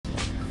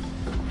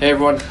Hey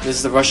everyone, this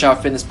is the Rush Hour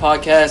Fitness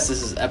Podcast.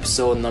 This is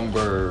episode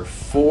number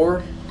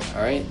 4.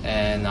 Alright,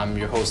 and I'm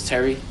your host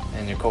Terry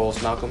and your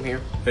co-host Malcolm here.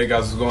 Hey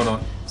guys, what's going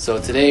on?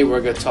 So today we're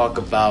going to talk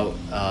about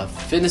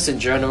fitness in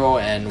general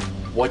and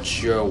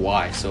what's your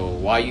why. So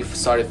why you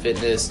started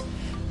fitness,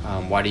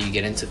 why do you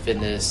get into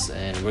fitness,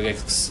 and we're going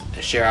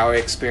to share our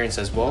experience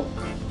as well,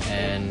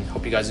 and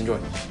hope you guys enjoy.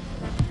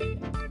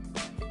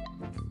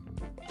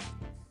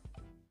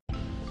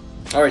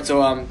 Alright,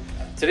 so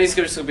today's just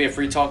going to be a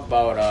free talk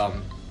about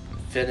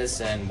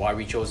fitness and why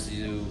we chose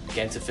to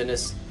get into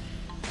fitness.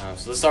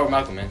 So let's start with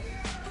Malcolm, man.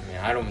 I mean,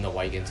 I don't even know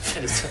why you get into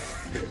fitness.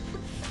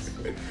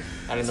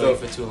 I didn't know you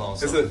for too long.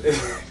 So.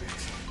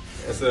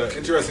 It's an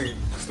interesting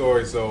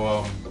story.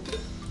 So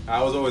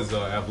I was always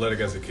athletic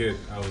as a kid.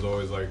 I was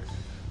always like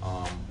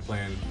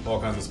playing all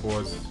kinds of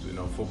sports,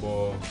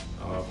 football,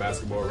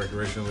 basketball,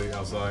 recreationally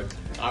outside.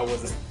 I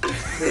wasn't.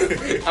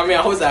 I mean,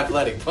 I was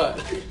athletic,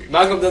 but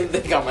Malcolm doesn't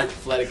think I'm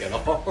athletic at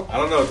all. I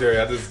don't know, Terry.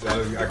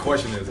 I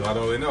question it, so I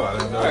don't really know. I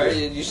don't know. All right,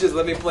 you should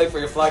let me play for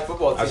your flag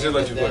football team. I should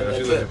let you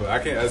play. I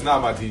can't. It's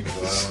not my team,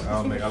 so I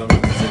don't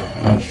make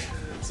decisions.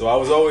 So I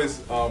was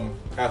always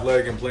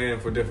athletic and playing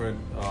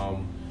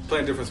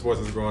different sports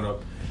as growing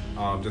up.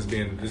 Just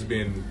being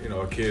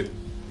a kid,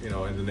 in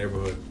the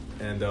neighborhood,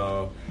 and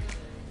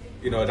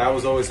that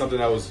was always something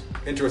that was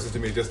interesting to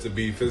me, just to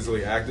be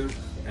physically active,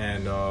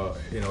 and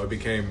it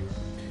became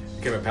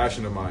a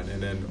passion of mine.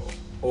 And then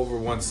over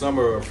one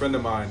summer, a friend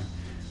of mine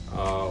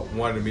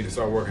wanted me to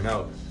start working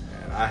out,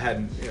 and I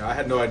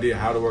had no idea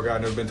how to work out.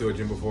 I'd never been to a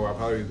gym before. I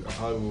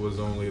probably was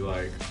only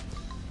like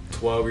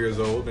 12 years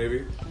old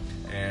maybe,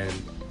 and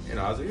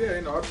I was like,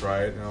 yeah, I'll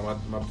try it.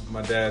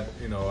 My dad,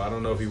 I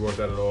don't know if he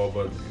worked out at all,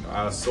 but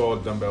I saw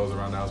dumbbells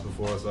around the house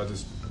before, so I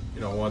just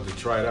wanted to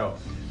try it out.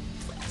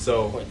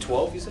 So what,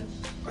 12 you said?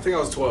 I think I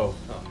was 12.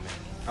 Oh man.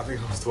 I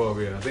think I was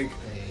 12, yeah. I think.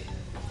 Hey,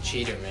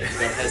 cheater, man. You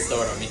got a head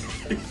start on me.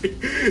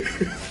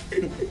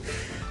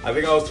 I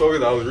think I was 12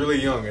 because I was really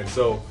young, and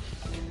so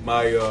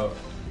my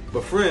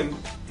friend,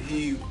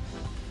 he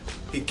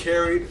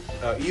carried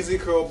an easy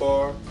curl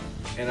bar,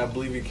 and I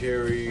believe he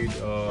carried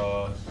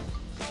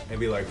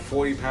maybe like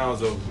 40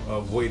 pounds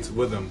of weights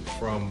with him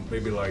from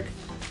maybe like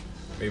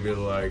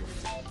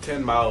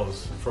 10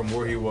 miles from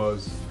where he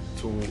was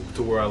to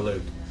where I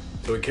lived.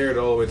 So he carried it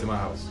all the way to my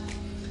house.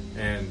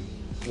 And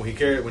when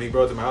he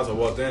brought it to my house, I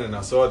walked in and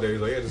I saw it there. He's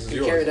like, yeah, this is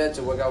yours. He carried that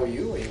to work out with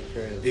you, or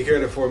He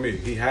carried it for me.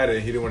 He had it.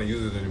 He didn't want to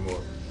use it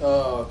anymore.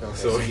 Oh, okay.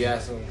 So you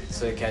asked him,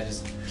 so you can't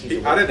just keep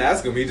it. I didn't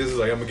ask him. He just was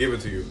like, I'm going to give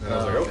it to you. And I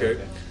was like,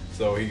 okay.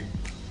 So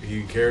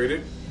he carried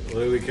it.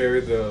 Literally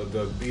carried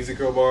the easy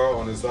curl bar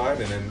on his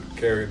side, and then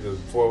carried the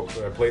 4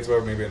 plates,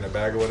 whatever, maybe in a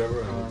bag or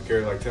whatever, and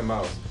carried like 10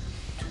 miles.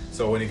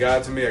 So when he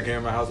got it to me, I came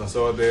to my house, I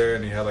saw it there,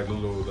 and he had like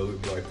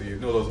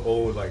those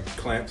old like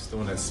clamps, the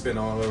one that spin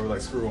on, whatever, like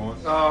screw on.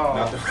 Oh.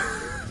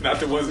 Not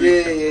the ones.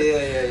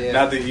 Yeah.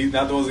 Not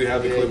the ones you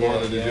have to clip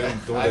on in the gym.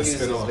 The ones that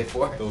spin on.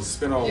 Before. Those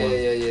spin on ones.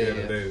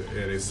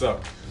 Yeah, they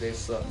suck. They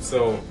suck.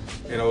 So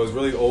it was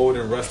really old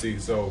and rusty.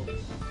 So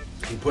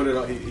he put it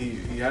on.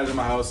 He had it in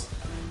my house.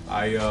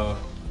 I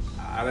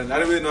didn't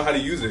really know how to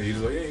use it. He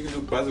was like, yeah, you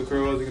can do bicep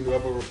curls, you can do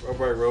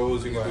upright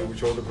rows, you can do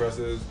shoulder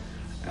presses.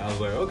 And I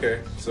was like,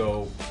 okay.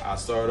 So I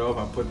started off,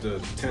 I put the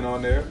 10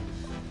 on there,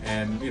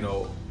 and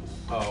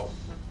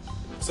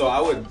so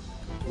I would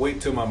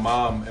wait till my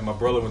mom and my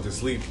brother went to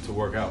sleep to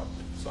work out.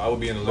 So I would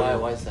be in the living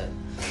room. Why is that?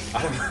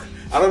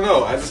 I don't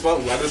know. I just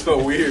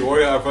felt weird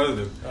working out in front of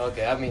them.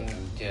 Okay, I mean,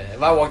 yeah.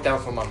 If I walk down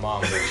from my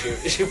mom,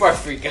 she probably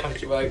freak out.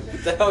 She'd be like,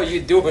 "What the hell are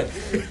you doing?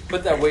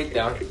 Put that weight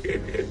down."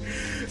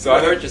 So I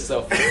hurt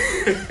yourself.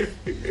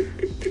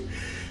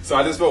 So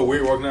I just felt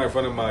weird walking out in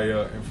front of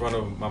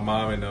my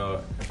mom and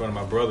in front of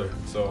my brother.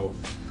 So,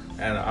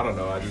 and I don't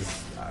know.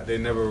 They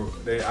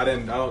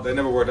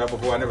never worked out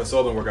before. I never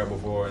saw them work out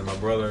before. And my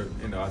brother,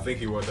 I think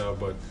he worked out,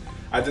 but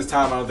at this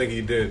time I don't think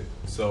he did.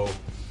 So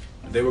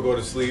they would go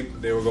to sleep.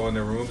 They would go in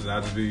their rooms, and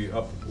I'd just be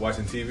up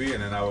watching TV.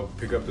 And then I would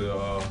pick up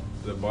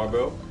the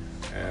barbell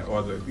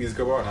or the easy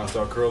curl bar, and I'd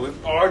start curling.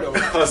 Arnold.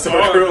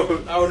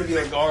 I would be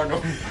like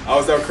Arnold. I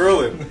would start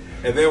curling,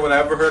 and then when I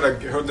ever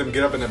heard them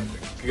get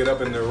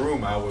up in their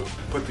room, I would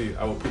put the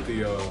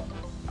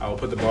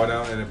bar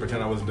down and then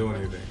pretend I wasn't doing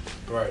anything.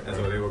 Right. And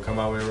so they would come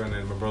out with her, and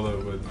then my brother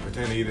would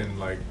pretend he didn't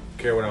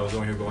care what I was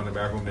doing. He would go in the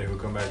back room, they would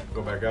go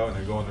back out, and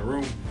then go in the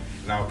room,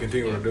 and I would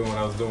continue doing what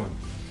I was doing.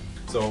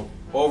 So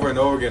over and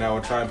over again, I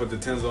would try and put the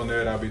 10s on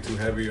there. That'd be too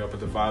heavy. I put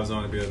the 5s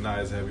on, it'd be not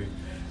as heavy.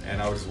 And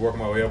I would just work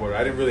my way up.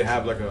 I didn't really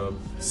have like a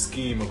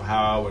scheme of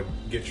how I would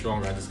get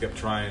stronger. I just kept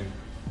trying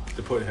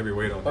to put heavy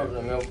weight on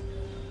there.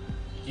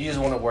 You just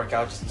want to work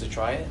out just to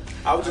try it?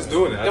 I was just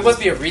doing it. There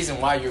must be a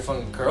reason why you're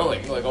fucking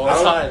curling all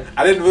the time.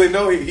 I didn't really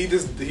know. He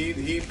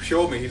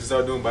showed me. He just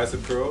started doing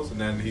bicep curls,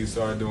 and then he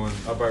started doing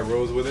upright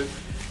rows with it.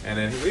 And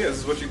then he this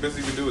is what you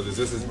basically can do with this.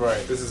 This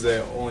is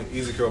the only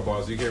easy curl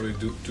bar, so you can't really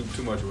do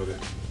too much with it.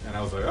 And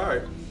I was like, all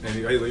right. And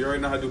he's like, you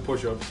already know how to do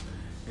push-ups.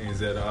 And he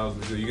said,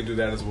 you can do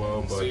that as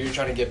well. But so you're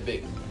trying to get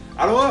big?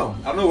 I don't know.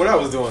 I don't know what I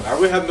was doing. I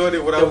really have no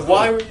idea what I was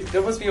why doing. were you,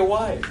 there must be a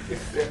why.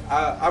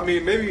 I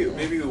mean,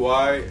 maybe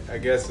why. I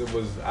guess it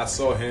was. I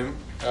saw him.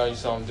 Oh, you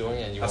saw him doing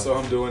it. And I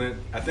saw him doing it.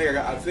 I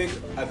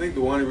think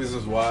the one of the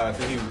reasons why I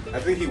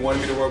think he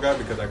wanted me to work out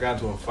because I got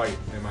into a fight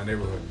in my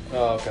neighborhood.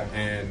 Oh, okay.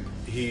 And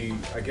he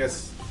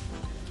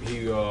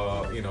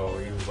you know,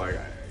 he was like,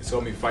 he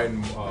saw me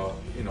fighting,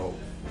 you know,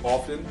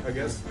 often. I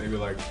guess maybe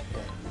like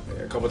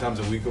a couple times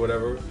a week or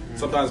whatever. Mm-hmm.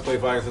 Sometimes play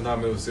fighting,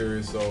 sometimes it was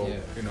serious. So Yeah.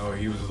 you know,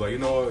 he was just like, you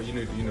know, you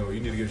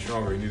need to get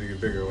stronger, you need to get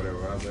bigger or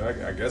whatever. I was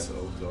like, I guess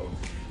so. So,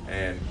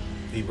 and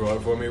he brought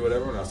it for me,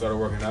 whatever, and I started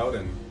working out,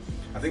 and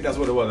I think that's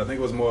what it was. I think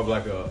it was more of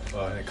like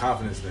a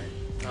confidence thing.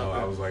 You know,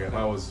 I was like, if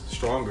I was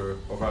stronger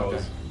or if I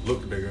was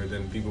looked bigger,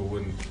 then people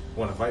wouldn't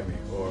want to fight me,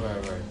 or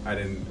Right. I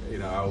didn't, you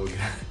know, I would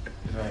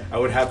Right. I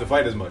would have to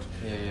fight as much.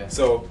 Yeah.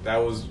 So that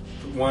was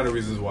one of the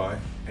reasons why.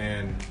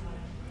 And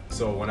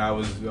so when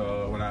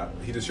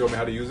he just showed me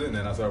how to use it, and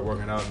then I started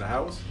working out in the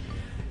house.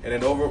 And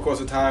then over the course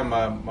of time,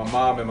 my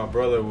mom and my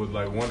brother would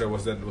like wonder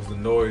what's the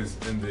noise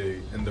in the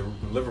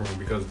living room,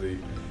 because the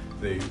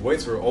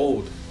weights were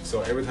old.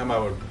 So every time I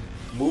would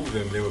move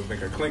them, they would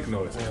make a clink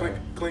noise, clink,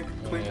 clink,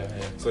 clink. Yeah.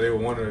 So they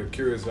would wonder,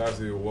 curious,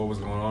 obviously, what was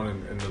going on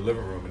in the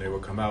living room, and they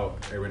would come out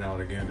every now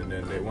and again. And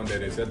then one day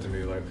they said to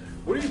me, like,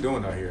 "What are you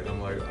doing out here?" And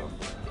I'm like,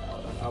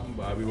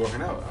 "I'll be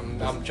working out.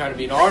 I'm trying to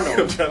be an Arnold.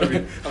 I'm trying to be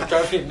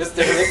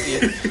Mr.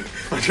 Olympia.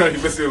 I'm trying to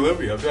be Mr.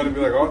 Olympia. I'm trying to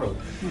be like Arnold."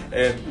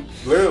 And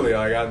literally,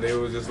 they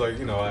was just like,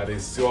 you know, they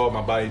saw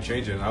my body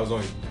changing. I was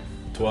only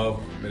 12,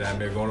 and I'd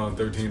been going on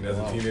 13 as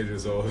a teenager,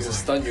 so it was You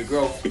stunned your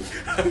growth.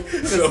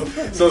 so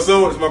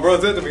my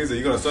brother said to me, he said,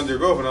 "You're gonna stunt your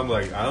growth," and I'm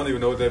like, "I don't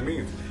even know what that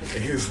means."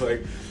 And he was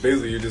like,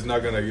 "Basically, you're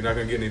not gonna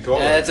get any taller."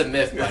 Yeah, that's a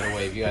myth, by the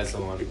way. If you guys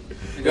don't want,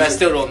 you guys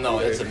still don't know,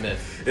 it's a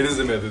myth. It is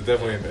a myth. It's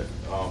definitely a myth.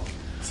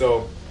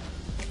 So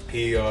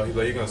he's like,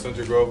 "You're gonna stunt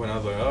your growth," and I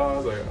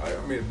was like, I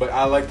mean, but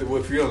I liked the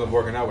feeling of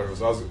working out with him.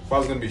 So if I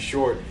was gonna be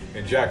short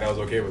and jacked, I was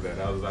okay with that.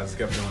 I just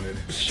kept doing it.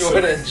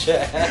 Short and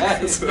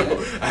jacked. So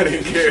I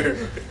didn't care.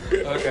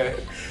 Okay.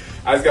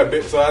 I just got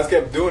bit, so I just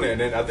kept doing it,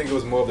 and then I think it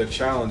was more of the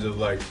challenge of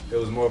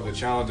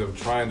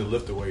trying to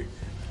lift the weight,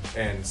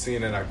 and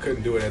seeing that I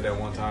couldn't do it at that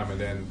one time, and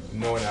then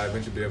knowing that I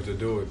eventually be able to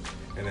do it,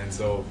 and then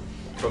so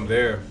from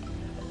there,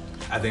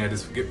 I think I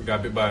just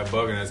got bit by a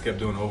bug, and I just kept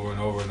doing it over and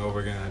over and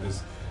over again.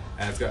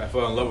 I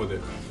fell in love with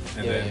it,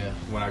 and then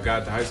when I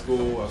got to high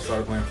school, I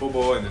started playing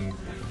football, and then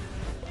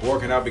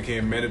working out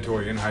became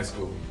mandatory in high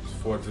school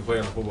to play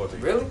on the football team.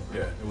 Really?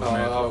 Yeah, it was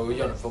mandatory. Oh,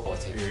 we on the football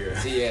team. Yeah.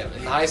 See, in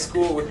high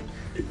school, we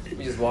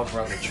just walk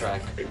around the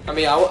track. I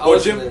mean, I Well,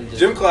 was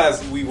gym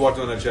class, we walked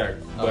on the track,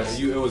 but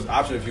Oh. it was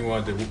optional if you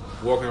wanted to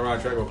walk around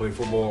the track or play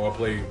football or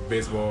play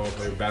baseball or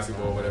play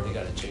basketball or whatever. You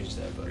gotta change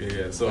that, but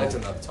Yeah, so that's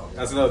another topic.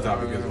 That's another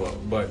topic as well.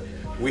 But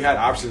we had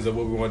options of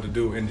what we wanted to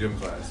do in gym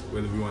class,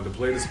 whether we wanted to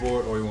play the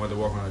sport or we wanted to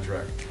walk around the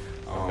track,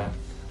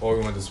 or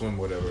we wanted to swim,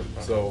 whatever.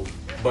 So,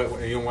 but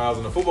when I was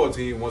on the football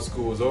team, once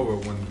school was over,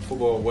 when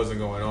football wasn't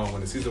going on, when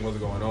the season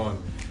wasn't going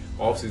on,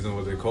 off season,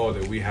 what they called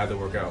it, we had to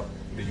work out.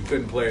 You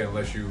couldn't play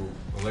unless you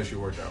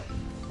worked out.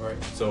 Right.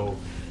 So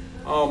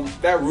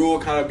that rule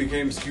kind of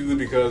became skewed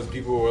because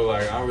people were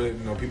like,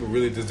 people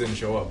really just didn't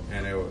show up,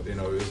 and it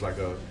was like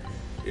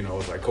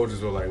it's like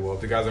coaches were like, well,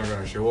 if the guys aren't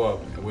going to show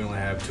up, and we only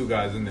have 2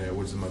 guys in there,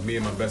 which is me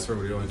and my best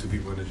friend were the only 2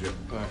 people in the gym.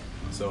 Right.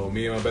 So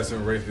me and my best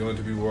friend Rafe, the only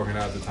 2 people working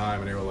out at the time,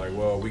 and they were like,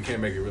 well, we can't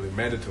make it really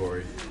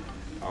mandatory.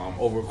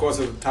 Over the course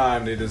of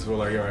time, they just were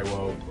like, all right,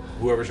 well,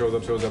 whoever shows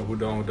up, who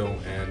don't,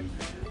 and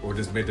we'll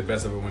just make the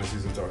best of it when the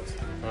season starts.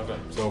 Okay.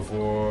 So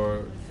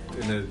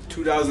in the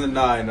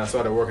 2009, I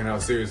started working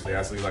out seriously.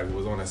 Actually,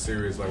 was on a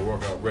serious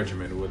workout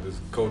regimen with this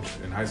coach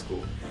in high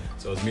school.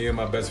 So it's me and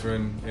my best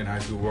friend in high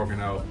school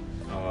working out.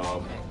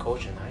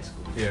 Coach in high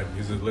school. Yeah, he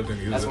was a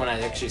lifting. That's when I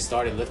actually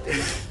started lifting.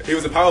 He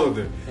was a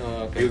powerlifter.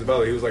 Oh, okay. He was a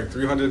powerlifter. He was like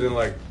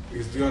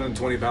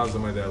 320 pounds,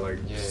 something like that,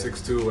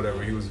 6'2",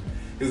 whatever. He was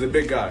a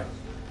big guy.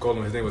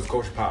 His name was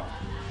Coach Pop,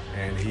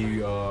 and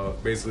he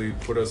basically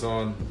put us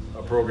on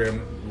a program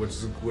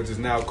which is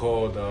now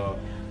called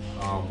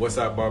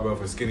Westside Barbell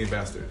for Skinny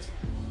Bastards.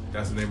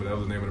 That was the name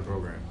of the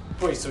program.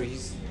 Wait, so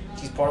he's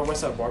part of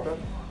Westside Barbell?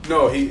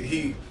 No,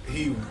 he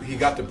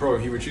got the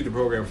program. He retrieved the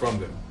program from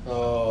them.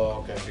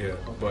 Oh, okay. Yeah,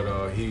 but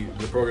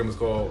the program is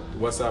called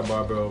Westside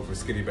Barbell for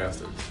Skinny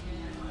Bastards,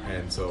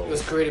 and so It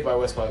was created by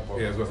Westside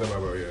Barbell. yeah, it's Westside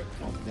Barbell. Yeah.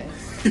 Oh, man.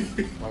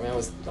 My man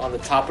was on the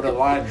top of the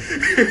line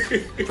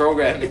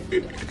programming.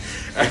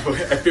 At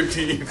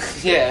 15.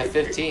 Yeah, at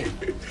 15.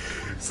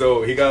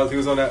 So he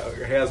was on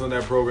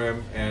that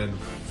program, and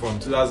from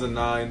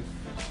 2009,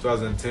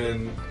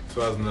 2010,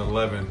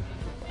 2011.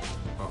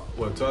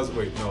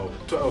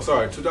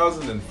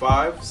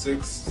 2005,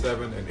 6,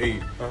 7, and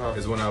 8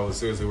 is when I was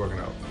seriously working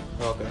out.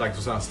 Okay.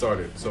 Just when I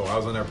started. So I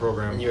was on that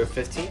program. And you were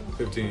 15?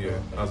 15, yeah.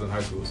 I was in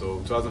high school. So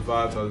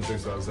 2005,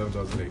 2006, 2007,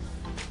 2008.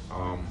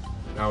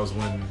 That was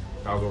when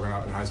I was working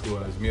out in high school.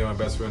 And it was me and my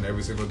best friend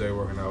every single day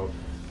working out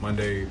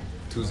Monday,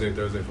 Tuesday,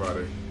 Thursday,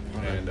 Friday.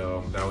 Okay. And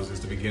that was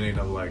just the beginning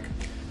of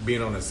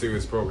being on a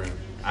serious program.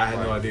 I had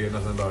no idea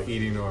nothing about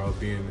eating or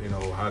being,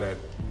 how that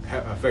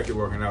affected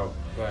working out.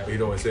 But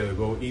he'd always say,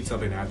 go eat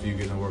something after you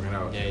get done working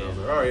out. Yeah, and I was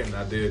like, all right, and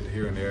I did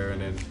here and there,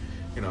 and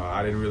then,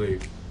 I didn't really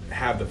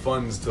have the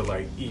funds to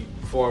like eat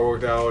before I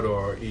worked out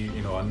or eat,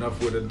 enough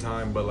food at the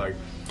time, but like,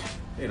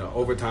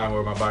 over time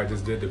where my body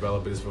just did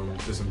develop is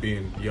from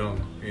being young,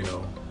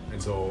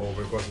 and so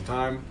over the course of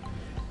time,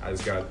 I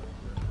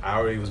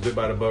already was bit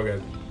by the bug at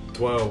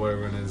 12,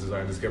 whatever, and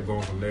I just kept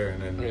going from there,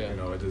 and then,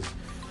 it just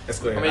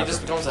escalated. I mean, it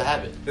just becomes a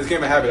habit. It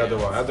became a habit after a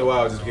while. After a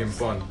while, it just became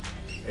fun.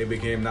 It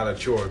became not a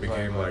chore. It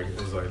became it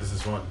was like, this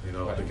is fun,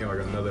 It became like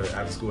another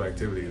after-school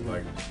activity.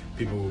 Like,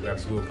 people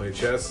after school play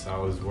chess, I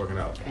was working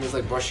out. It was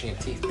like brushing your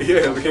teeth.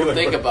 Yeah, it became like...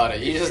 Think about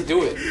it. You just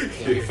do it.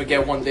 You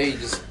forget one day,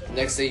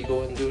 next day you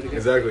go and do it again.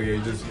 Exactly,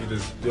 yeah. You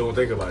don't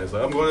think about it. It's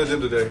like, I'm going to the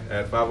gym today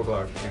at 5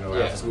 o'clock,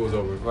 after school's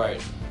over.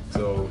 Right.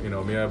 So, me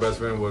and my best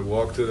friend would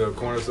walk to the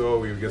corner store,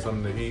 we would get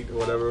something to eat or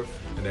whatever,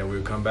 and then we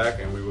would come back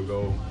and we would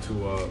go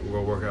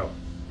work out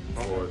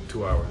for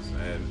 2 hours.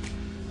 And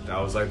I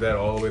was like that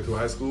all the way through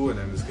high school, and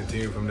then just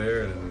continued from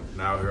there, and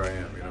now here I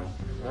am,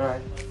 All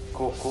right.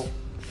 Cool.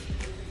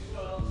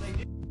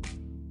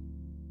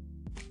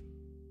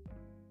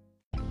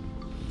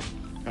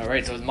 All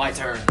right, so it's my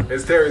turn.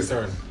 It's Terry's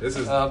turn. This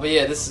is. But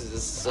yeah, this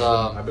is.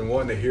 I've been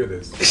wanting to hear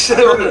this.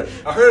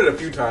 I heard it a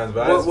few times,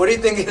 but what do you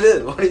think it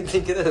is? What do you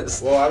think it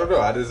is? Well, I don't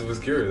know. I just was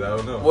curious. I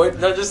don't know.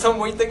 No, just tell me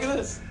what you think it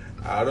is.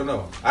 I don't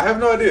know. I have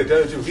no idea. Tell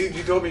you the truth.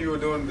 You told me you were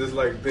doing this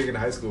like thing in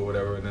high school or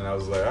whatever, and then I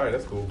was like, all right,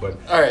 that's cool. But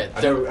all right,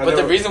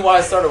 the reason why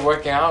I started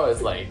working out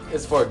is like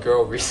it's for a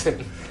girl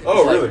reason.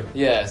 Oh, really?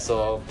 Yeah.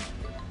 So,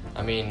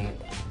 I mean,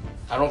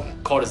 I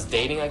don't call this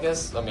dating. I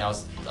guess. I mean, I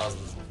was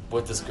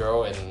with this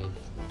girl in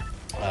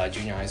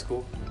junior high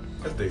school.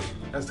 That's dating.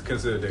 That's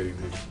considered dating,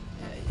 dude.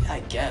 Yeah, I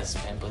guess,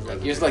 man. But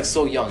like, you're like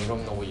so young, you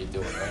don't know what you're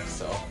doing, right?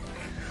 So.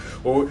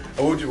 Well,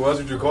 what would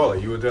you call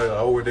it? You would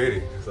tell, we're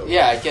dating. So.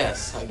 Yeah, I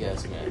guess,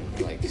 man.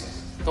 Like,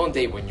 don't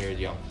date when you're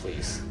young,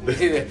 please.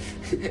 You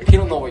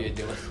don't know what you're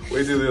doing.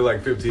 Wait till you're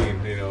like 15,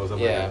 something like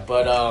that.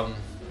 But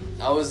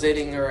I was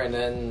dating her, and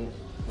then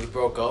we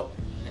broke up,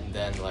 and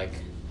then like,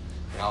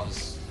 I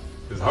was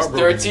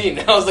 13.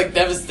 I was like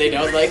devastated.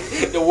 I was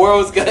like, the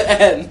world's gonna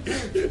end.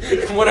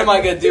 What am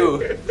I gonna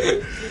do?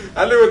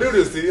 I never do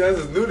this, see. That's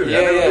just new to me.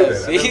 I never do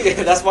that. See,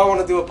 that's why I want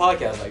to do a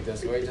podcast like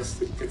this, where we just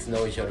get to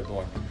know each other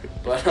more.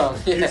 But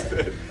yeah.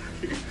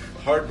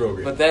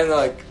 Heartbroken. But then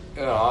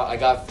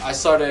I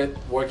started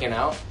working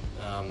out.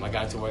 I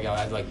got into working out.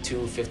 I had like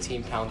 2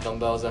 15-pound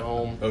dumbbells at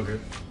home. Okay.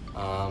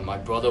 My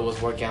brother was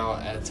working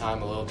out at the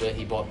time a little bit.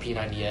 He bought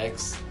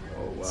P90X.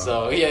 Oh, wow.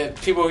 So yeah,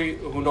 people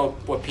who know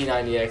what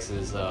P90X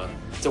is,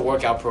 it's a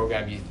workout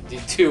program you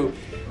do,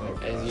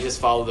 and you just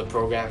follow the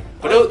program.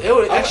 But it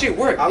would actually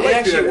work. I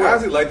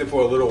actually liked it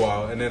for a little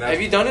while, and then have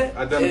you done it?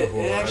 I've done it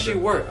before. It actually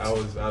works.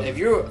 If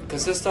you're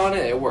consistent on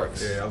it, it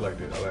works. Yeah, I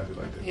liked it.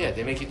 Yeah,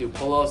 they make you do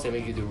pull-ups. They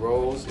make you do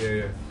rolls.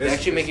 Yeah. They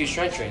actually make you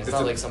strength train. It's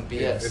not like some BS.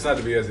 Yeah, it's not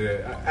the BS.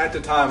 Yeah. At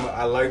the time,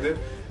 I liked it.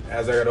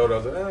 As I got older, I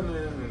was like,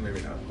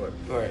 maybe not. But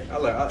right.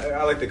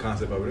 I like the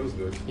concept of it. It was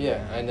good. Yeah,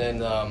 and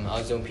then I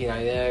was doing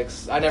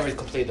P90X. I never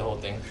completed the whole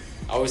thing.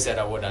 I always said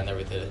I would. I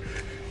never did it.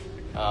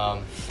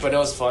 But it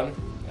was fun.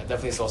 I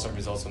definitely saw some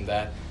results from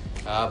that.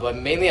 But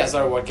mainly I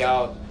started working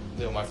out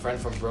with my friend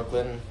from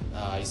Brooklyn.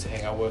 I used to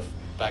hang out with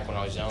back when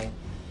I was young.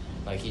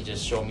 Like, he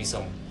just showed me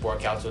some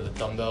workouts with the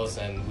dumbbells,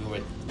 and we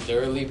would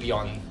literally be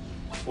on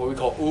what we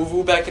call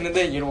Uvu back in the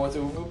day. You know what's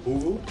Uvu?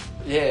 Uvu?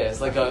 Yeah,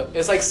 it's like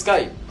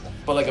Skype,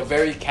 but like a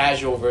very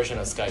casual version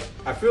of Skype.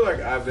 I feel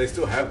like they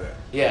still have that.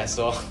 Yeah,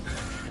 so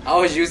I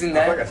was using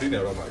that. I feel like I seen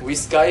that on my. We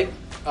Skype,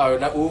 or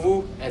not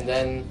Uvu, and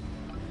then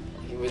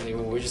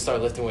we just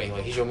started lifting weight.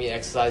 Like, he showed me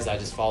exercise, I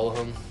just follow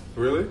him.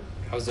 Really?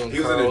 I was doing curls.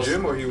 He was in the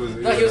gym, or he was?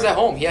 No, he was at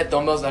home. He had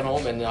dumbbells at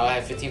home, and I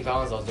had 15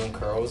 pounds. I was doing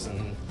curls,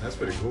 and that's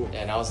pretty cool.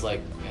 And I was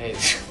like, hey,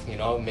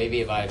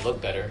 maybe if I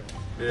look better,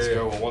 this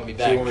girl will want me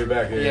back. She want me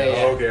back. Yeah.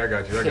 Oh, okay, I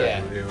got you.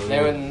 Yeah.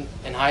 Then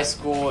in high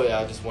school,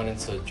 I just went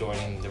into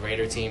joining the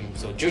Raider team.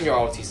 So junior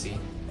ROTC.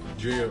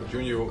 Junior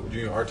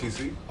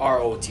RTC.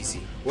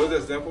 ROTC. What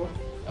does that stand for?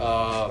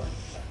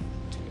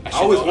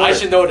 I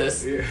should know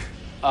this. Yeah.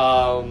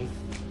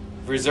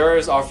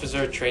 Reserves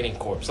Officer Training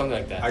Corps, something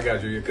like that. I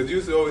got you, because you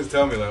used to always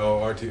tell me like,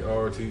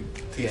 ROTC.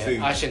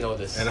 Yeah, I should know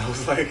this. And I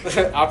was like,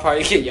 I'll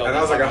probably get yelled at. And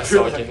I was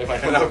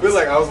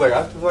like,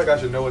 I feel like I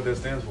should know what this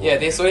stands for.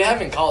 Yeah, so they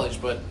have it in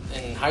college, but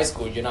in high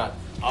school you're not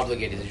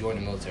obligated to join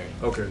the military.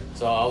 Okay.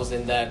 So I was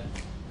in that.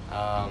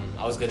 I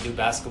was gonna do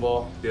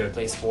basketball,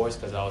 play sports,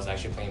 because I was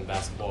actually playing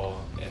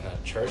basketball in a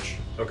church.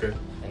 Okay.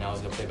 And I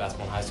was gonna play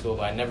basketball in high school,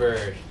 but I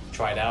never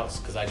tried out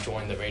because I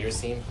joined the Raiders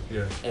team.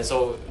 Yeah. And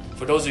so,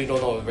 for those of you who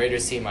don't know, the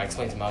Raiders team, I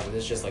explained to Malcolm,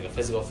 it's just like a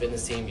physical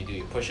fitness team. You do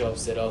your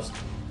push-ups, sit-ups,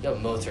 you have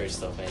military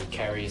stuff, man. You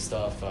carry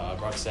stuff,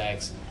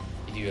 rucksacks.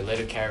 You do your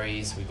litter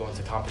carries. We go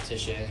into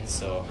competitions.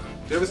 So.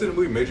 You ever seen the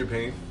movie Major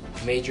Payne?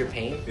 Major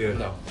Payne? Yeah.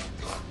 No.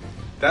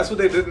 That's what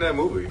they did in that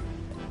movie.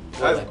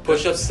 Like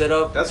push-up,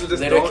 sit-up, that's what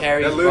just litter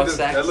carries,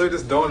 rucksacks. That literally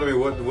just dawned on me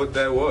what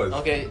that was.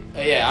 Okay,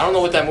 yeah, I don't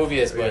know what that movie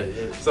is, but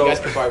you guys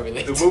can probably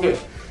relate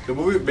The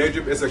movie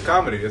Major, it's a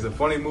comedy. It's a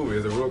funny movie.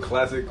 It's a real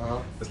classic.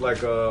 It's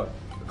like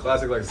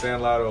classic like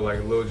Sandlot or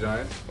like Little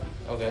Giant.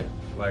 Okay.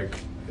 Like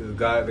the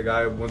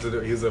guy went to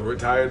he's a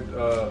retired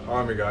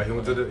army guy. He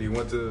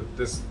went to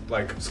this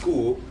like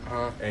school,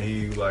 and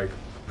he like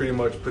pretty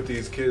much put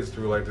these kids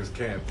through like this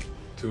camp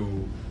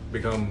to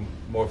become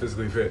more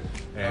physically fit.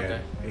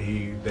 And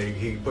he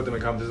put them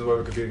in competitions where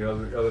they competed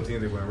against other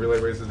teams. They went relay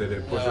races. They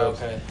did push-ups.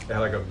 They had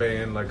like a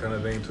band like kind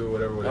of thing too,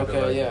 whatever. Where they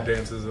did, like,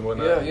 dances and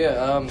whatnot.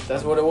 Yeah.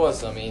 That's what it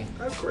was. I mean,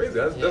 that's crazy.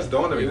 That's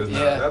dawned on me just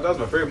now. That was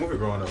my favorite movie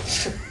growing up.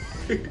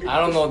 I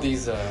don't know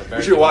these.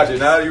 You should watch it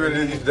now. You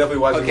should definitely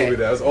watch the movie.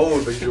 That it's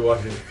old, but you should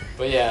watch it.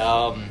 But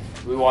yeah,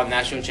 we won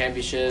national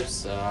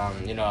championships.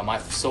 You know, my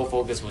sole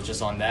focus was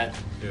just on that.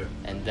 Yeah.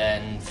 And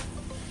then,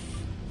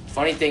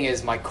 funny thing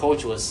is, my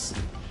coach was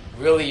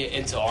really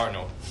into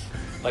Arnold,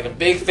 like a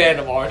big fan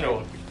of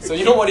Arnold. So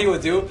you know what he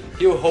would do?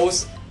 He would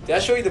host. Did I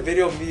show you the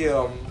video of me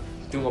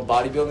doing a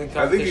bodybuilding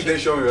competition? I think you did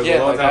show me. It was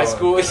yeah, a long time high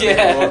school.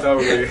 Yeah. A long time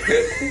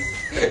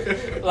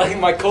ago. Like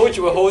my coach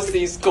would host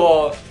these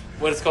called.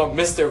 What it's called,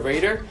 Mr.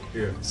 Raider.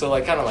 Yeah. So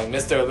like kind of like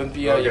Mr.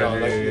 Olympia, Okay, you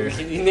know,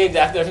 he named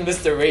after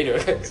Mr.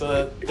 Raider.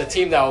 So the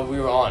team that we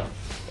were on.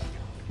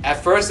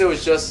 At first, it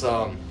was just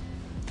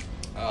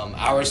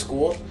our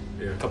school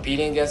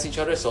competing against each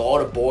other. So all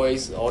the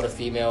boys, all the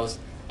females,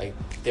 like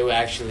they were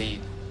actually,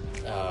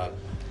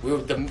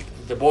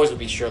 the boys would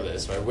be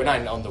shirtless, right? We're not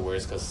in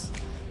underwears because,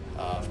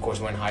 of course,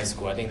 we're in high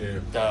school. I think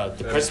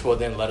the principal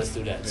didn't let us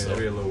do that. Yeah, so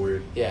that'd be a little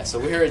weird. Yeah, so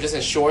we were just in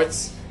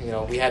shorts. You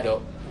know, we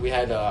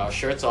had our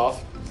shirts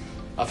off.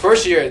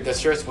 First year, the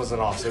shirts wasn't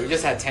off, so we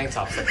just had tank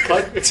tops. Like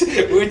cut,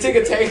 we would take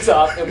a tank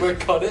top and we'd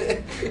cut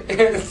it,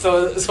 and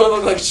so it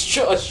looked like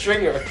a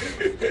stringer.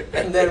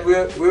 And then we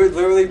would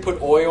literally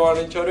put oil on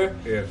each other.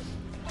 Yeah.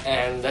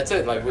 And that's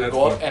it. Like we'd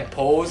go up and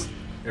pose.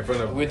 In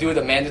front of. We'd do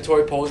the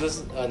mandatory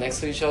poses next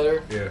to each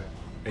other. Yeah.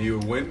 And you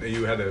would win, and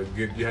you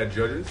had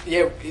judges.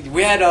 Yeah,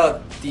 we had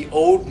the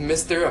old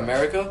Mr.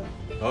 America.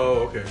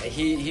 Oh, okay.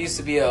 He used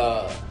to be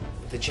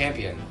the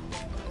champion.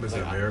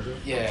 Mr. America.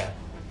 Yeah.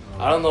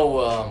 I don't know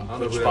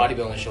which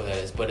bodybuilding show that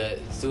is, but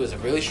this dude was a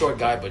really short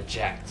guy but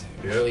jacked,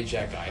 really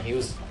jacked guy. He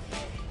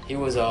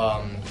was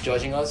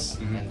judging us,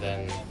 and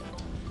then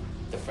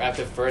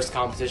after the first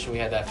competition we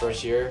had that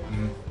first year,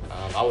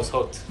 I was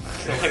hooked.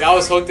 Like I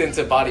was hooked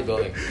into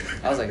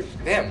bodybuilding. I was like,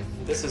 damn,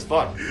 this is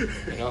fun.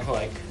 You know,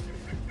 like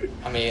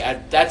I mean,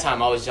 at that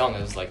time I was young.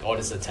 It was like all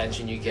this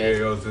attention you get.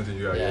 Yeah, all this attention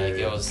you got.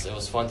 It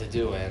was fun to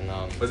do. And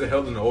was it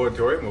held in the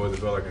auditorium or was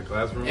it like a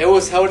classroom? It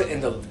was held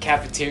in the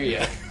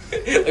cafeteria.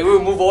 Like we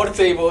would move all the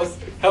tables,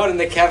 held in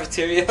the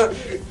cafeteria.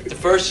 The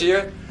first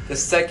year, the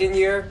second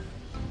year,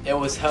 it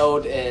was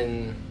held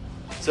in.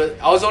 So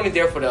I was only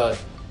there for the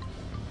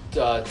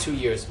 2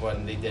 years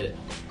when they did it.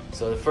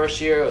 So the first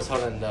year it was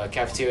held in the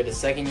cafeteria. The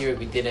second year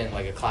we did it in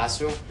like a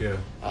classroom. Yeah.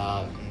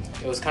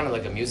 It was kind of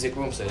like a music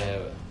room, so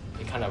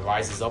it kind of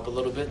rises up a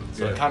little bit.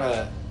 So it kind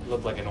of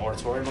looked like an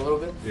auditorium a little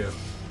bit. Yeah.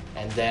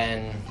 And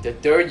then the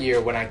third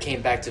year, when I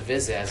came back to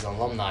visit as an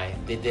alumni,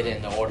 they did it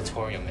in the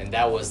auditorium, and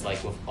that was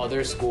like with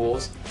other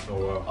schools,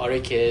 other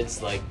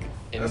kids, like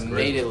it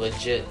made it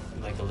legit,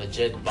 like a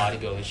legit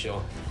bodybuilding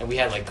show. And we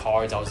had like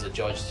cards. I was the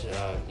judge,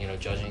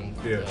 judging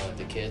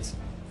the kids.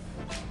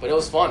 But it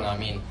was fun. I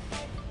mean,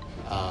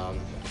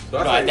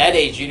 at that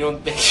age, you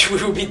don't think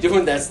we would be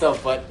doing that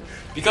stuff, but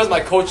because my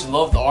coach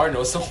loved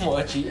Arnold so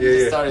much,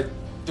 he started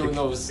doing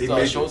those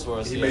shows for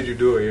us. He made you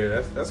do it.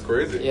 Yeah, that's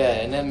crazy. Yeah,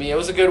 and I mean, it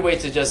was a good way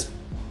to just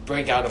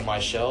break out of my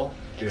shell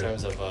in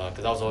terms of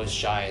because I was always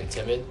shy and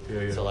timid.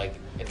 Yeah. So like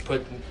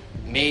it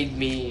made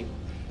me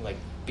like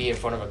be in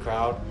front of a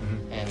crowd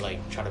and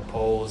like try to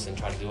pose and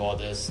try to do all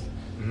this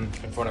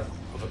in front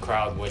of a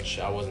crowd, which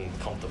I wasn't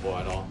comfortable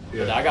at all.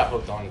 Yeah. But I got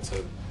hooked on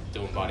to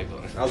doing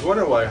bodybuilding. I was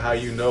wondering how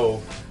you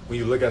know when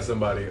you look at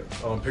somebody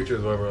on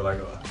pictures or whatever, like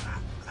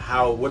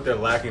what they're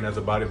lacking as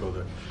a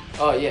bodybuilder.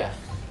 Oh yeah.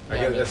 I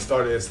guess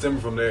it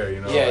stemmed from there,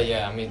 you know.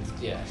 Yeah. I mean,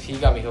 he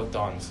got me hooked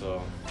on.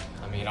 So,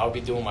 I mean, I'll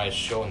be doing my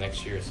show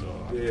next year. So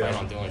I plan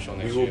on doing a show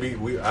next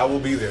year. I will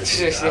be there.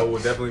 I will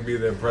definitely be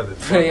there present.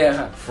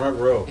 Front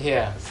row.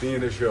 Yeah.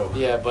 Seeing the show.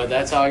 Yeah, but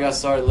that's how I got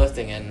started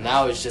lifting, and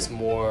now it's just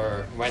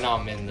more. Right now,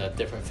 I'm in a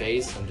different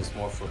phase. I'm just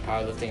more for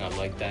powerlifting. I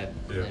like that.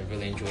 Yeah. I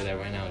really enjoy that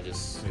right now.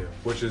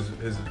 Which is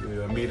his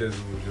meet is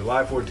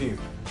July 14th.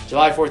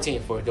 July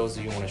 14th for those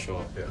of you who want to show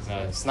up.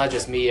 Yeah. It's not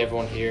just me.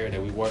 Everyone here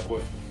that we work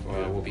with.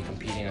 We'll be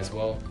competing as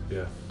well.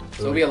 Yeah.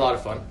 So it'll be a lot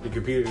of fun. We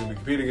compete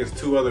against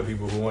two other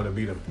people who want to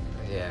beat him.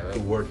 Yeah. Who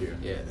work here.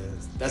 Yeah,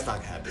 that's not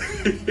gonna happen.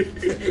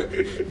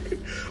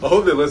 I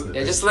hope they're listening.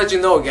 Yeah, just to let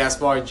you know,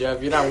 Gaspar and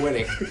Jeff, you're not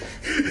winning.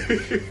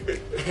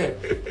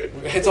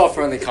 It's all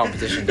friendly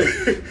competition.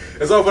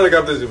 It's all friendly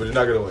competition, but you're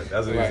not gonna win.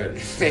 That's what he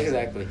said.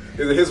 Exactly.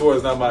 His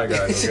words, not mine,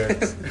 guys.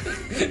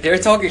 Okay. They were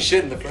talking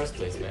shit in the first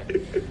place,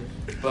 man.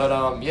 But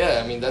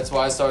I mean, that's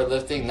why I started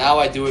lifting. Now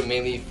I do it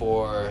mainly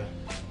for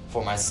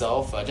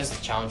myself, just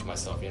to challenge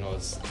myself. You know,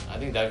 I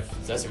think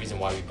that's the reason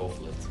why we both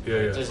lift.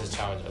 Yeah. Just to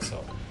challenge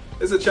ourselves.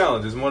 It's a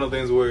challenge. It's one of the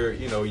things where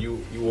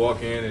you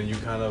walk in and you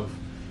kind of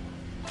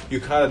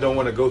don't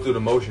want to go through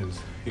the motions.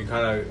 You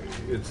kind of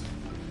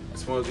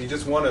you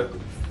just want to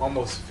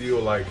almost feel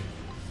like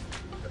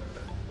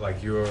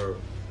like you're,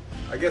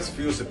 I guess,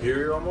 feel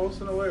superior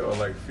almost in a way, or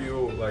like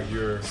feel like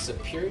you're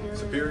superior.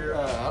 Superior.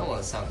 I don't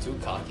want to sound too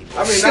cocky.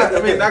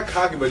 I mean, not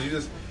cocky, but you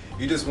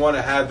just want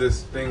to have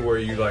this thing where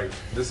you like,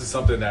 this is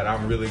something that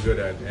I'm really good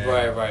at. And,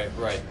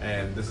 Right.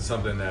 And this is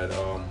something that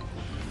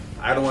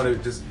I don't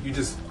want to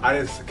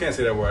I can't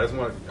say that word.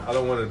 I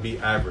don't want to be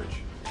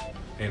average.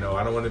 You know,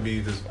 I don't want to be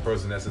this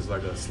person that's just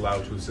like a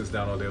slouch who sits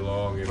down all day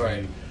long and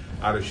be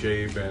out of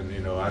shape, and you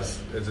know, I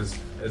just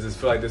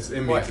feel like this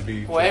in me to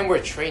be. Well, and we're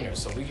trainers,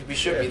 so we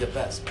should be the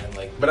best, man.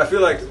 Like, but I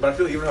feel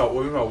even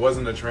though I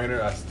wasn't a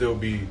trainer, I'd still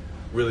be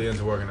really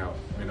into working out.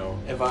 You know,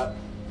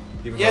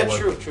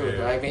 true.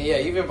 Yeah. I mean,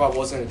 even if I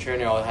wasn't a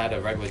trainer, I had a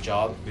regular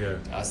job. Yeah,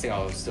 I think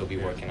I would still be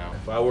working out.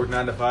 If I worked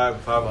 9 to 5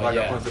 o'clock,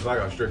 I punch the clock,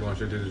 I was going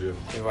straight to the gym.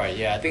 You're right.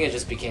 Yeah, I think it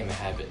just became a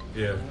habit.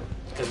 Yeah,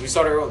 because we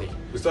started early.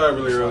 We started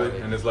really early,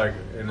 and it's like,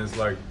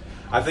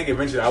 I think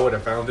eventually I would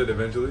have found it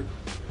eventually.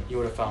 You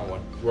would have found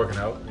one. Working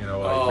out, you know,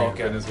 like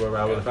fitness, whatever.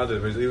 I would have found it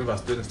eventually. Even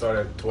if I didn't start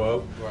at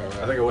 12,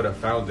 I think I would have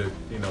found it,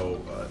 you know,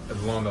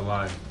 along the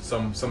line,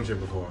 some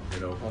shape or form,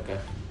 you know. Okay.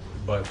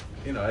 But,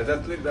 you know, I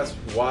think that's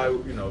why,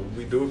 you know,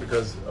 we do it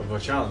because of a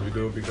challenge. We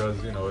do it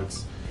because, you know,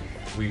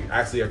 we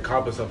actually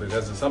accomplish something.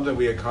 That's something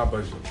we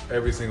accomplish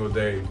every single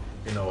day,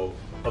 you know,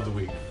 of the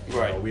week.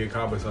 Right. You know, we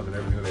accomplish something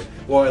every single day.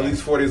 Well, at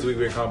least 4 days a week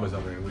we accomplish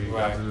something. We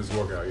have to do this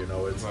workout, you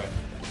know.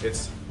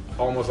 It's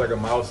almost like a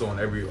milestone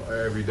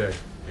every day,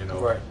 you know.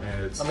 Right.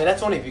 And it's. I mean,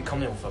 that's only if you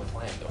come in with a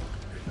plan, though.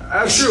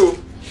 That's true.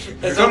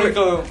 That's only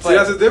See,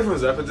 that's the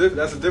difference. That's the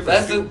difference.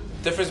 That's the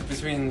difference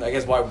between, I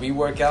guess, why we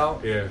work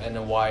out and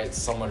then why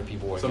some other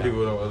people work out. Some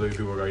people don't. Other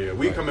people work out. Yeah,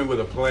 we come in with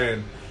a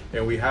plan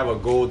and we have a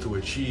goal to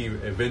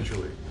achieve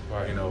eventually.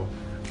 Right. You know,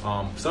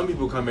 some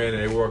people come in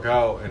and they work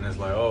out and it's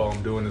like, oh,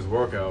 I'm doing this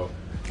workout,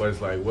 but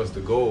it's like, what's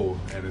the goal?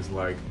 And it's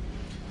like,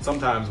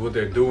 sometimes what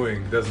they're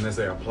doing doesn't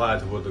necessarily apply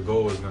to what the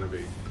goal is going to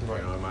be. Right.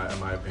 You know, in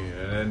my opinion.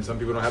 And then some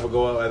people don't have a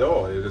goal at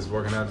all. They're just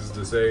working out just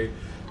to say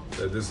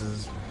that this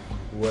is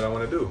what I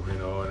want to do, you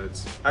know, and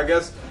it's, I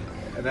guess,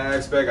 in that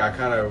aspect, I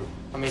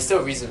mean, it's still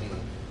a reason.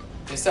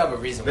 They still have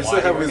a reason why. They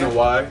still have a reason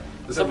why.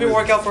 Some people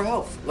work out for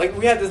health. Like,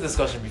 we had this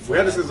discussion before. We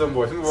had this discussion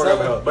before. Some people work out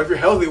for health. But if you're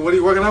healthy, what are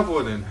you working out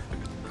for then?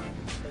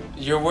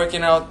 You're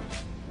working out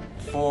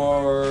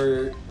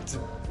to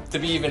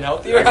be even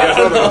healthier? I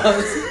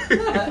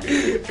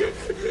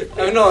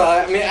don't know.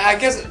 I mean, I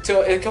guess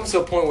it comes to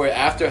a point where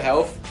after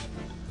health,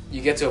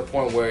 you get to a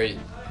point where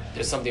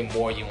there's something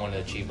more you want to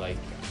achieve. Like,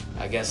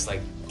 I guess, like,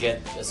 get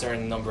a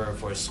certain number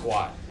for a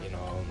squat, you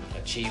know,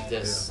 achieve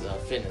this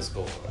fitness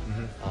goal.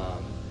 Mm-hmm.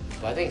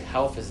 But I think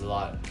health is a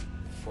lot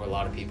for a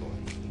lot of people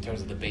in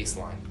terms of the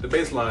baseline. The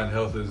baseline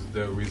health is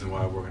the reason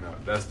why I'm working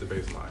out. That's the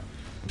baseline.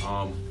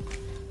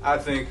 I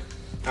think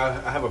I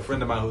have a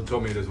friend of mine who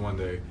told me this one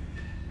day,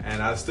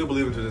 and I still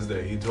believe him to this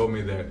day. He told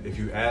me that if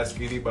you ask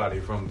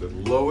anybody from the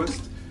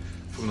lowest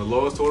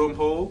totem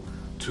pole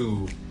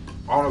to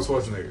Arnold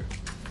Schwarzenegger,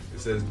 it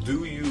says,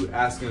 do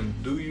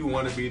you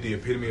want to be the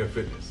epitome of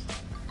fitness?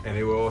 And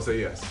they will all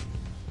say yes.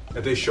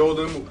 If you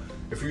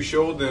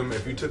took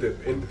the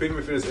epitome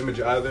of fitness image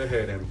out of their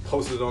head and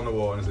posted it on the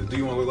wall and said, do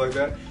you want to look like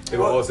that? They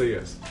will all say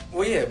yes.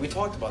 Well, yeah, we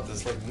talked about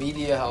this, like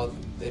media, how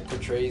it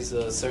portrays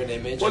a certain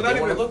image. Well, they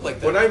want to look like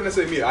that. Well, not even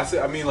necessarily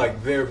media. I mean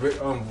like their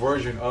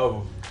version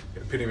of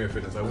epitome of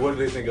fitness. Like, what do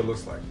they think it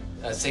looks like?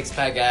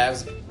 6-pack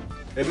abs.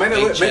 It may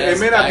not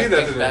be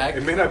that to them.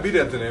 It may not be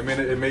that to them.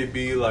 It may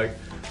be like,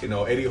 you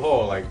know, Eddie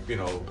Hall, like, you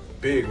know,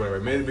 big, whatever.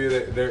 It may be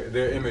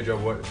their image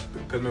of what,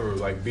 because remember,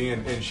 like,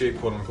 being in shape,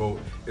 quote unquote,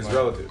 is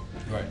relative.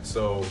 Right.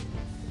 So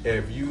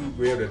if you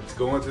were able to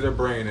go into their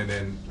brain and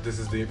then this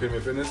is the epitome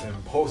of fitness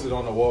and post it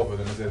on the wall for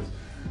them and says,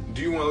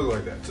 do you want to look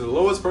like that? To the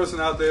lowest person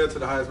out there, to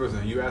the highest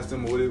person, you ask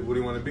them what do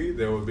you want to be,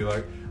 they would be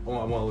like, I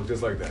want to look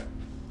just like that.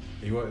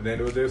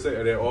 Then what they'll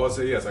say, they all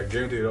say yes. I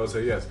guarantee you, they all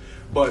say yes.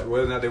 But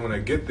whether or not they want to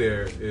get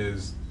there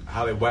is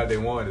what they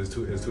want is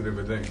two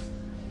different things.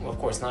 Well, of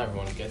course, not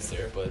everyone gets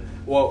there, but...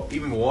 Well,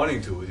 even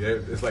wanting to,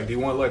 it's like they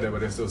want to like that,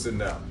 but they're still sitting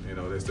down. You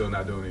know, they're still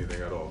not doing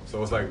anything at all.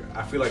 So it's like,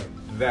 I feel like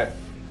that...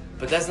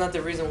 But that's not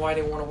the reason why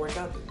they want to work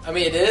out. I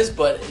mean, it is,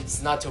 but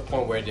it's not to a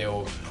point where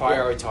they'll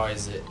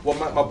prioritize it. Well,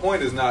 my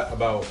point is not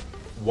about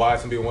why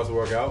some people want to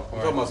work out. I'm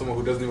talking about someone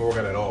who doesn't even work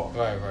out at all.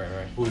 Right.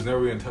 Who's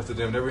never even touched the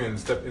gym, never even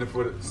stepped in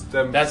for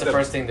That's the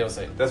first thing they'll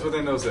say. That's what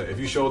they'll say. If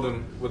you show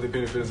them what the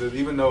epitome of fitness is,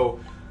 even though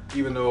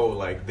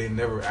like they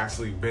never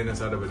actually been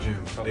inside of a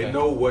gym, they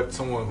know what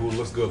someone who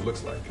looks good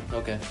looks like.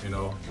 Okay. You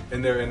know,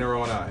 in their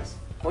own eyes.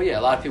 Well, yeah,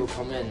 a lot of people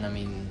come in. I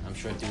mean, I'm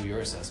sure through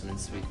your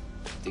assessments,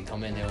 they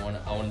come in. I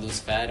want to lose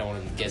fat. I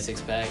want to get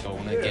 6-pack. I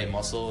want to get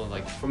muscle.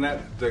 Like from that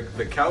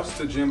the couch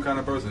to gym kind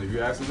of person. If you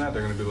ask them that,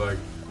 they're gonna be like,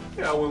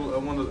 yeah, I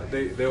want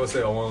to. They will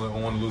say I want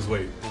to lose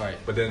weight. Right.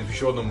 But then if you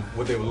show them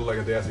what they would look like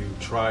if they actually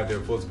tried their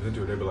fullest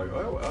potential, they'd be like,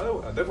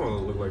 oh, I definitely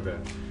want to look like that.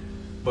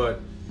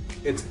 But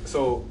it's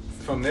so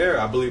from there,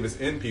 I believe it's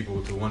in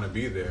people to want to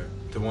be there,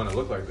 to want to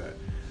look like that.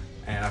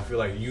 And I feel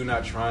like you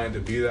not trying to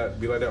be like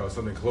that, or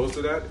something close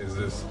to that is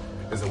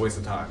a waste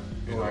of time.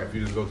 You know, if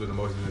you just go through the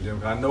motions in the gym,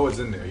 'cause I know it's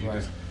in there.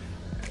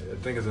 I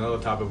think it's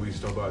another topic we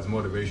should talk about is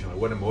motivation. Like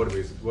what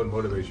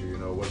motivates you? You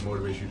know, what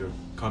motivates you to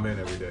come in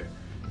every day?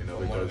 You know,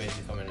 What motivates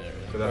you to come in every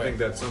day? because I think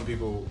that some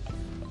people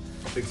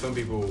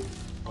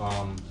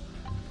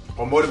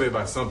are motivated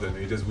by something.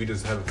 We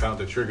just haven't found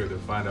the trigger to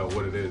find out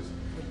what it is.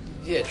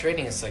 Yeah,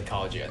 trading is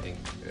psychology, I think.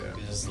 Yeah.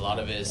 Because a lot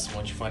of it is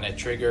once you find that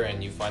trigger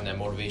and you find that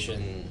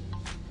motivation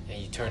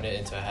and you turn it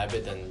into a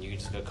habit, then you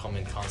just gonna come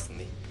in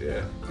constantly.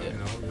 Yeah. Yeah. You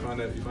know,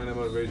 you find that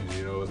motivation.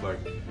 You know, it's like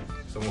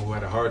someone who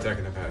had a heart attack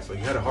in the past. Like,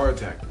 you had a heart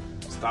attack,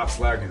 stop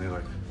slacking. They're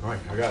like, all right,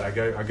 I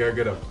gotta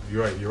get up.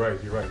 You're right. Let me Well,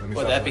 stop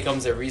that slacking.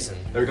 becomes their reason.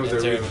 That becomes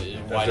their reason.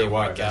 Why That's they their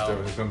why. work out.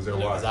 That becomes their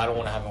why. Because I don't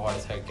want to have a heart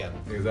attack again.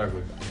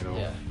 Exactly. You know.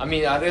 Yeah. I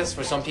mean, I guess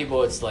for some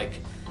people it's like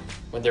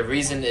when the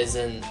reason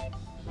isn't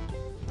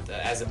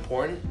as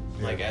important,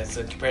 Yeah. like as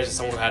compared to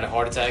someone who had a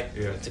heart attack,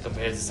 Yeah. to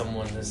compare to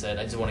someone who said,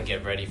 I just want to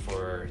get ready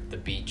for the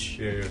beach.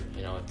 Yeah.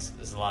 You know, it's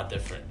a lot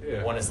different.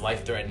 Yeah. One is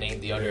life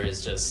threatening, the other Yeah.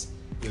 is just,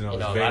 You know,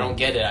 if it's I vanity. don't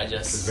get it, I It's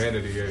just,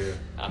 vanity.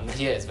 Yeah.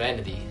 yeah, it's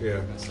vanity.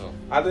 Yeah. So,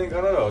 I don't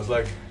know. It's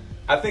like,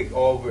 I think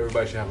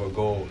everybody should have a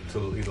goal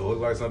to either look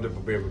like something, to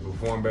be able to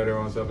perform better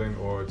on something,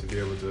 or to be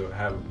able to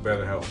have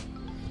better health.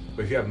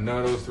 But if you have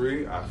none of those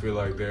three, I feel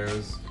like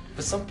there's.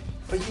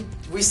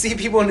 we see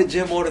people in the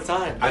gym all the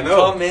time. I They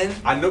know. come in,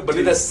 I know, but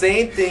do the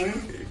same thing,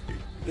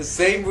 the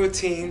same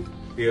routine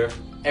Yeah.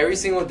 every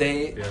single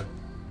day, Yeah.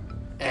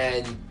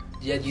 and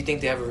yet you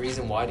think they have a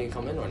reason why they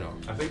come in or no?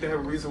 I think they have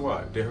a reason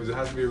why. There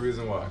has to be a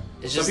reason why.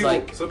 It's some just people,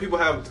 like- some people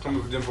have come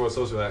to the gym for a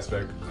social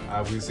aspect.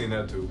 We've seen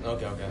that too.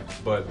 Okay.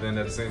 But then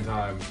at the same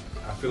time,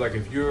 I feel like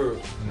if you're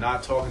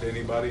not talking to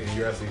anybody and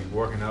you're actually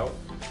working out,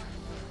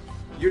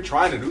 you're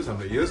trying to do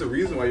something. There's a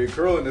reason why you're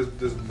curling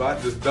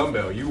this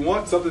dumbbell. You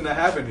want something to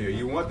happen here.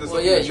 You want this. Well,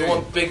 something yeah, to you change.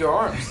 want bigger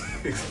arms.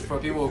 For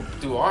people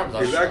who do arms,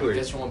 Exactly. I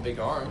guess you want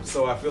bigger arms.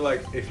 So I feel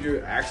like if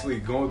you're actually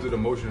going through the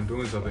motion of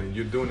doing something,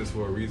 you're doing this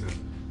for a reason.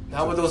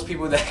 How about those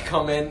people that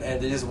come in and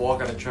they just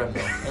walk on a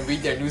treadmill and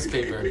read their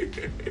newspaper?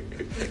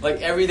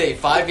 Like every day,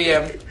 5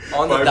 a.m.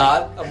 on the 5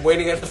 dot, I'm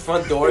waiting at the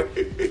front door.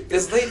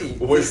 This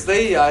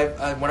lady,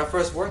 I when I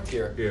first worked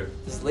here, Yeah.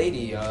 this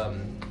lady,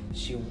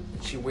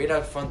 she waited at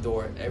the front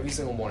door every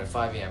single morning,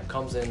 5 a.m.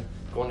 Comes in,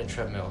 go on the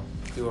treadmill,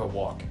 do her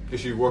walk. Did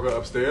she work out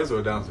upstairs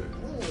or downstairs?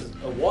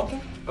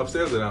 Walking?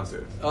 Upstairs or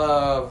downstairs?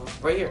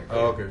 Right here.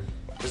 Oh, okay.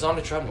 Just on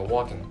the treadmill,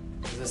 walking.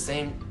 It's the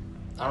same.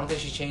 I don't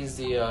think she changed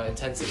the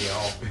intensity at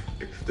all.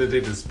 Did they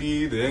the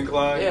speed, the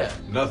incline? Yeah.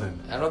 Nothing.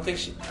 I don't think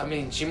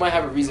she might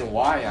have a reason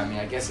why. I mean,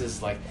 I guess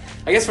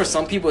for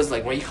some people it's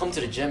like when you come to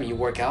the gym and you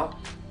work out,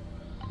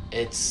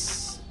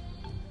 it's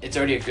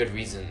already a good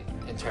reason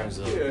in terms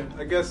of. Yeah,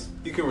 I guess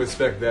you can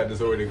respect that.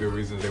 There's already a good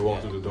reason they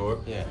walk through the door.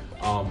 Yeah.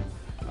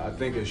 I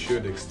think it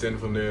should extend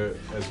from there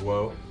as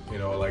well. You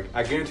know, like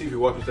I guarantee if you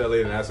walk up to that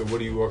lady and ask her,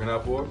 "What are you working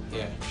out for?"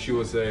 Yeah. She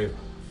would say,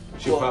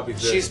 she'll probably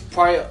say, she's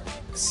probably,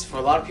 for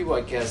a lot of people,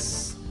 I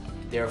guess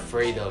they're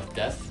afraid of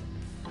death.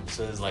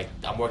 So it's like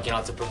I'm working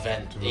out to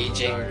prevent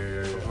aging,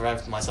 to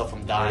prevent myself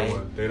from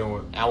dying. They don't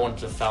want. I want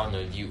to found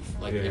a youth.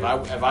 Like if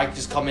I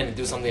just come in and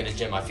do something in the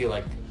gym, I feel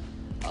like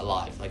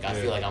alive. Like I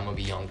feel like I'm gonna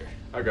be younger.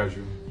 I got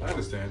you. I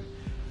understand.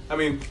 I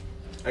mean,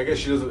 I guess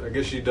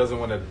she doesn't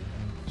want to.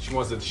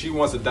 She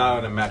wants to die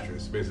on a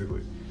mattress,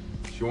 basically.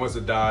 She wants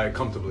to die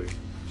comfortably.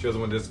 She doesn't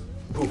want to just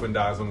poof and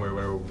die somewhere,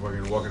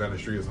 walking down the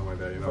street or something like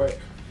that. You know. Right.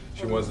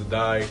 She wants to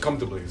die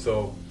comfortably.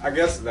 So I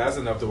guess that's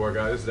enough to work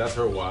out. That's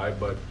her why.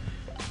 But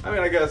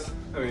I guess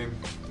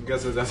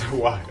that's her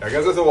why. I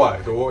guess that's her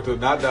why. To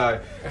not die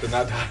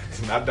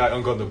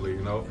uncomfortably.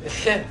 You know.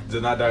 Yeah.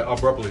 To not die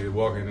abruptly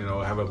walking. You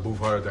know, have a boof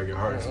heart attack, your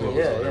heart explodes,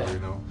 or whatever. You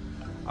know.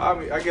 I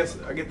mean, I guess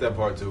I get that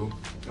part too.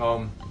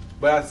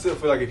 But I still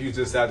feel like if you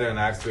just sat there and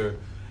asked her,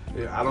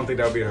 I don't think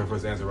that would be her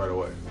first answer right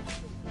away.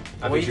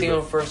 What do you think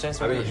of first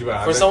answer? I think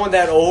For someone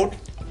that old?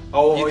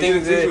 Oh, you you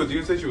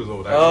didn't say she was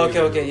old. Oh,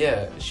 okay,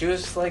 yeah. She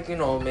was like,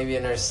 maybe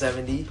in her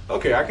 70s.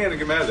 Okay, I can't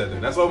get mad at that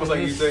then. That's almost like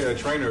you say a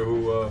trainer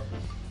who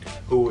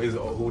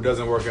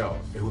doesn't work out,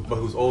 but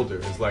who's older.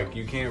 It's like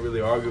you can't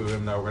really argue with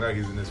him now.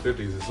 He's in his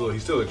 50s.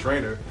 He's still a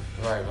trainer.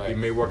 Right. He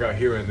may work out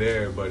here and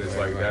there, but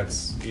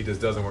it's he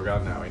just doesn't work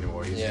out now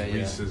anymore. He's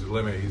reached his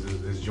limit.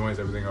 His joints,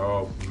 everything are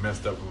all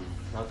messed up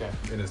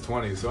in his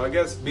 20s. So I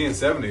guess being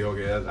 70,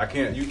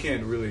 okay, you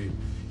can't really.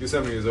 You're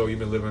 70 years old. You've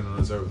been living on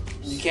this earth.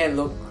 You can't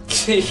look.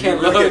 You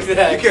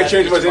can't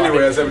change much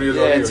anyway at 70 years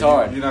old. Yeah, it's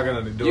hard. You're not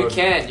gonna do You it.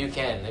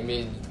 can. I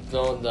mean,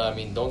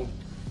 don't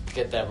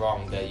get that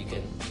wrong. That you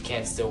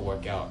can't still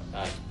work out.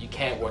 You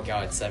can't work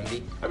out at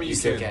 70. I mean, you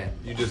still can. can.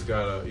 You just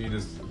gotta.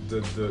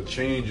 The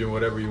change in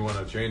whatever you want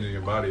to change in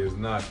your body is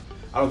not.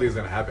 I don't think it's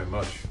gonna happen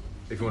much.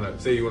 If you want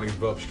to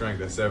develop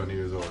strength at 70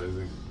 years old,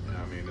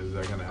 is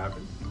that gonna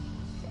happen?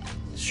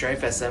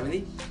 Strength at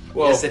 70?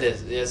 Well, yes, it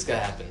is. It's gonna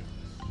happen.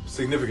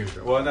 Significant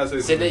strength. Well, I'm not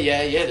saying.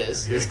 Yeah, it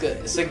is. It's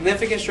good.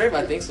 Significant strength,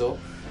 I think so.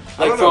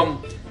 I Like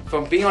don't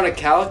from being on a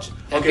couch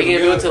and being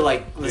able to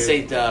let's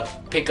say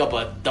pick up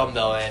a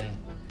dumbbell and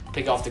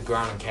pick off the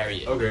ground and carry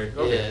it. Okay.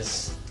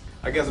 Yes.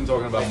 I guess I'm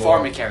talking about Like more.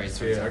 farmer carries.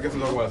 Yeah, I guess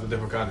I'm talking about a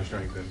different kind of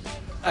strength then.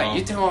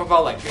 You talking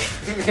about like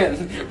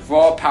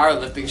raw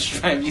powerlifting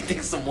strength? You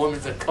think some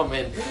women's gonna come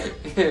in,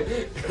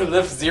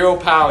 lift 0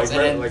 pounds, like,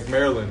 and then like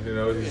Maryland, you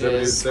know,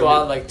 he's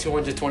squat like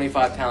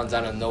 225 pounds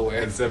out of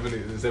nowhere. And 70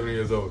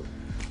 years old.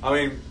 I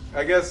mean,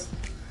 I guess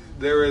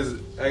there is,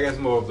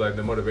 more of like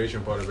the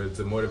motivation part of it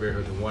to motivate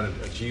her to want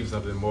to achieve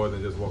something more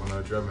than just walking on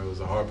a treadmill was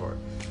the hard part.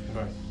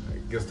 Right.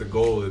 I guess the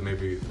goal is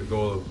maybe the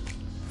goal of,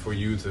 for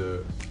you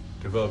to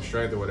develop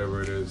strength or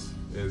whatever it is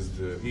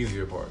the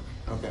easier part.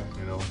 Okay.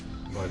 You know,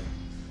 but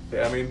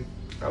yeah, I mean,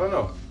 I don't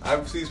know.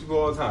 I see these people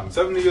all the time.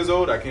 70 years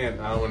old, I don't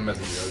want to mess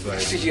with you.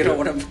 It's like, You don't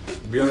want to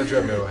be on the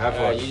treadmill, have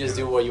fun. you just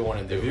do what you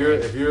want to do.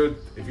 If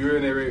you're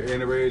in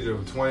the range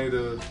of 20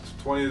 to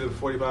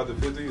 45 to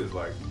 50, it's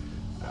like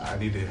I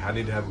need to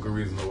have a good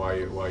reason to why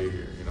you're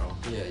here. You know.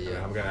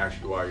 Yeah. I'm gonna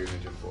ask you why you're in the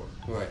gym for.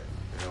 Right.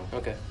 You know.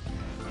 Okay.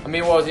 I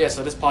mean, well, yeah.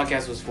 So this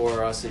podcast was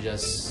for us to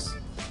just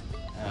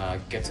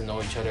get to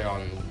know each other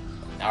on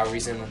our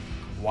reason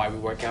why we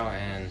work out,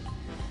 and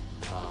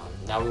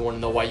now we want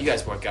to know why you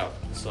guys work out.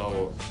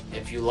 So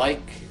if you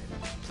like,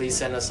 please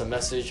send us a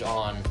message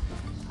on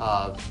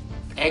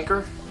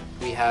Anchor.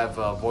 We have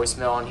a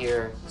voicemail on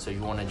here, so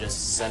you want to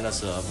just send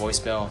us a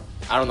voicemail.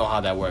 I don't know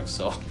how that works,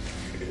 so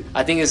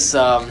I think it's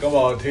Come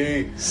on,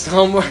 T.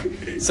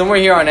 somewhere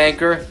here on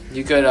Anchor.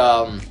 You could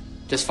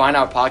just find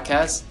our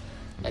podcast,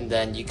 and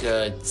then you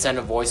could send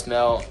a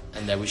voicemail,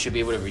 and then we should be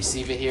able to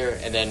receive it here,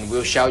 and then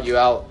we'll shout you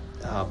out,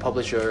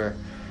 publish your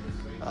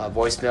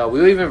voicemail.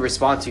 We'll even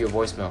respond to your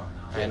voicemail.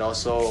 And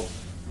also,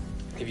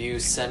 if you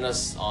send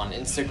us on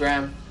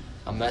Instagram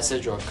a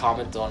message or a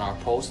comment on our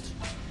post,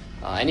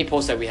 any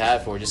post that we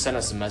have, or just send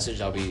us a message,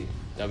 that'll be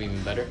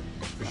even better.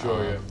 For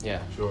sure, yeah.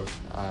 Yeah. Sure.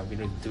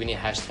 Do we need a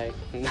hashtag?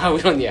 No,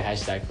 we don't need a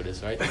hashtag for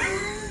this, right?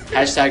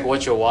 Hashtag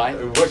what's your why?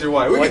 What's your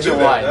why? We What's can do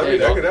your why?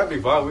 that. That'd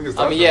be fine. We can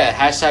start. Yeah.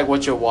 Hashtag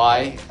what's your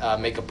why?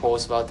 Make a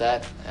post about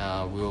that.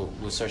 We'll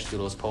search through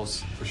those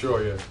posts. For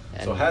sure, yeah.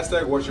 And so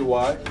hashtag what's your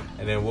why,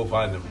 and then we'll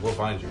find them. We'll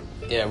find you.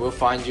 Yeah, we'll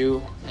find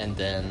you, and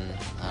then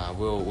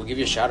we'll give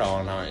you a shout out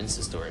on our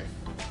Insta story.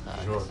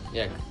 Sure.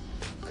 Yeah,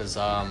 because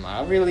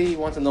I really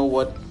want to know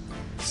what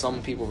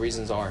some people's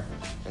reasons are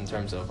in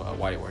terms of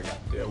why they work out.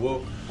 Yeah,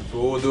 what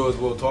we'll do is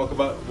we'll talk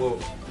about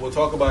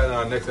it in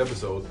our next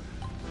episode.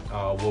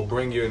 We'll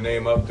bring your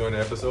name up during the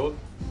episode,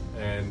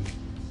 and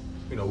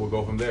we'll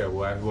go from there.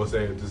 We'll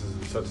say this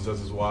is such and such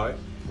is why,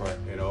 Right.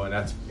 And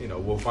that's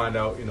we'll find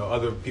out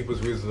other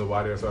people's reasons of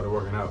why they started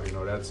working out.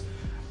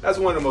 That's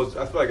one of the most.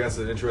 I feel like that's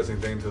an interesting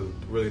thing to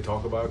really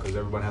talk about because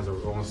everyone has their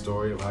own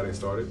story of how they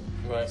started.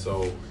 Right.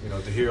 So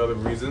to hear other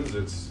reasons,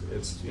 it's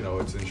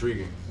it's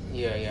intriguing.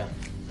 Yeah.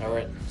 All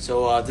right.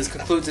 So this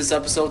concludes this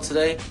episode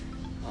today.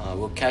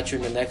 We'll catch you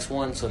in the next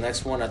one. So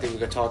next one, I think we're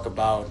gonna talk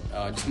about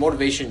just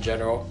motivation in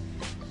general.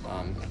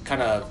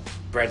 Kind of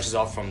branches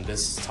off from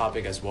this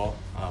topic as well.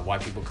 Why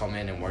people come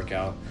in and work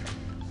out.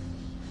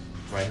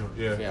 Right.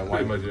 Yeah. Why?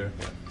 Pretty much. Yeah.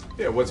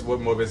 Yeah. What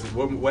motivates?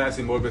 What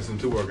actually motivates them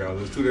to work out?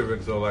 There's two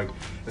different. So like,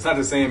 it's not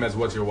the same as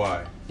what's your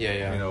why.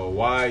 Yeah.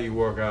 Why you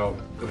work out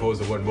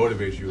opposed to what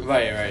motivates you.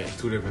 Right. It's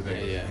two different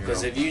things. Yeah.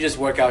 Because if you just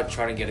work out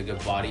trying to get a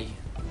good body,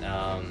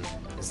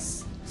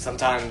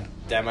 sometimes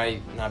that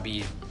might not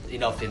be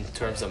enough in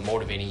terms of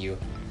motivating you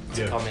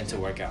to come in to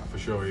work out. For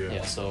sure, yeah.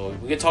 Yeah, so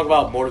we could talk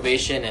about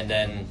motivation and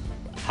then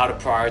how to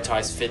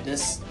prioritize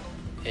fitness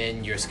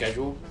in your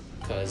schedule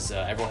because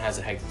everyone has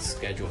a hectic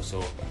schedule.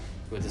 So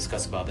we'll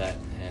discuss about that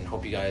and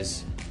hope you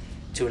guys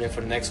tune in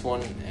for the next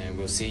one and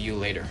we'll see you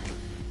later.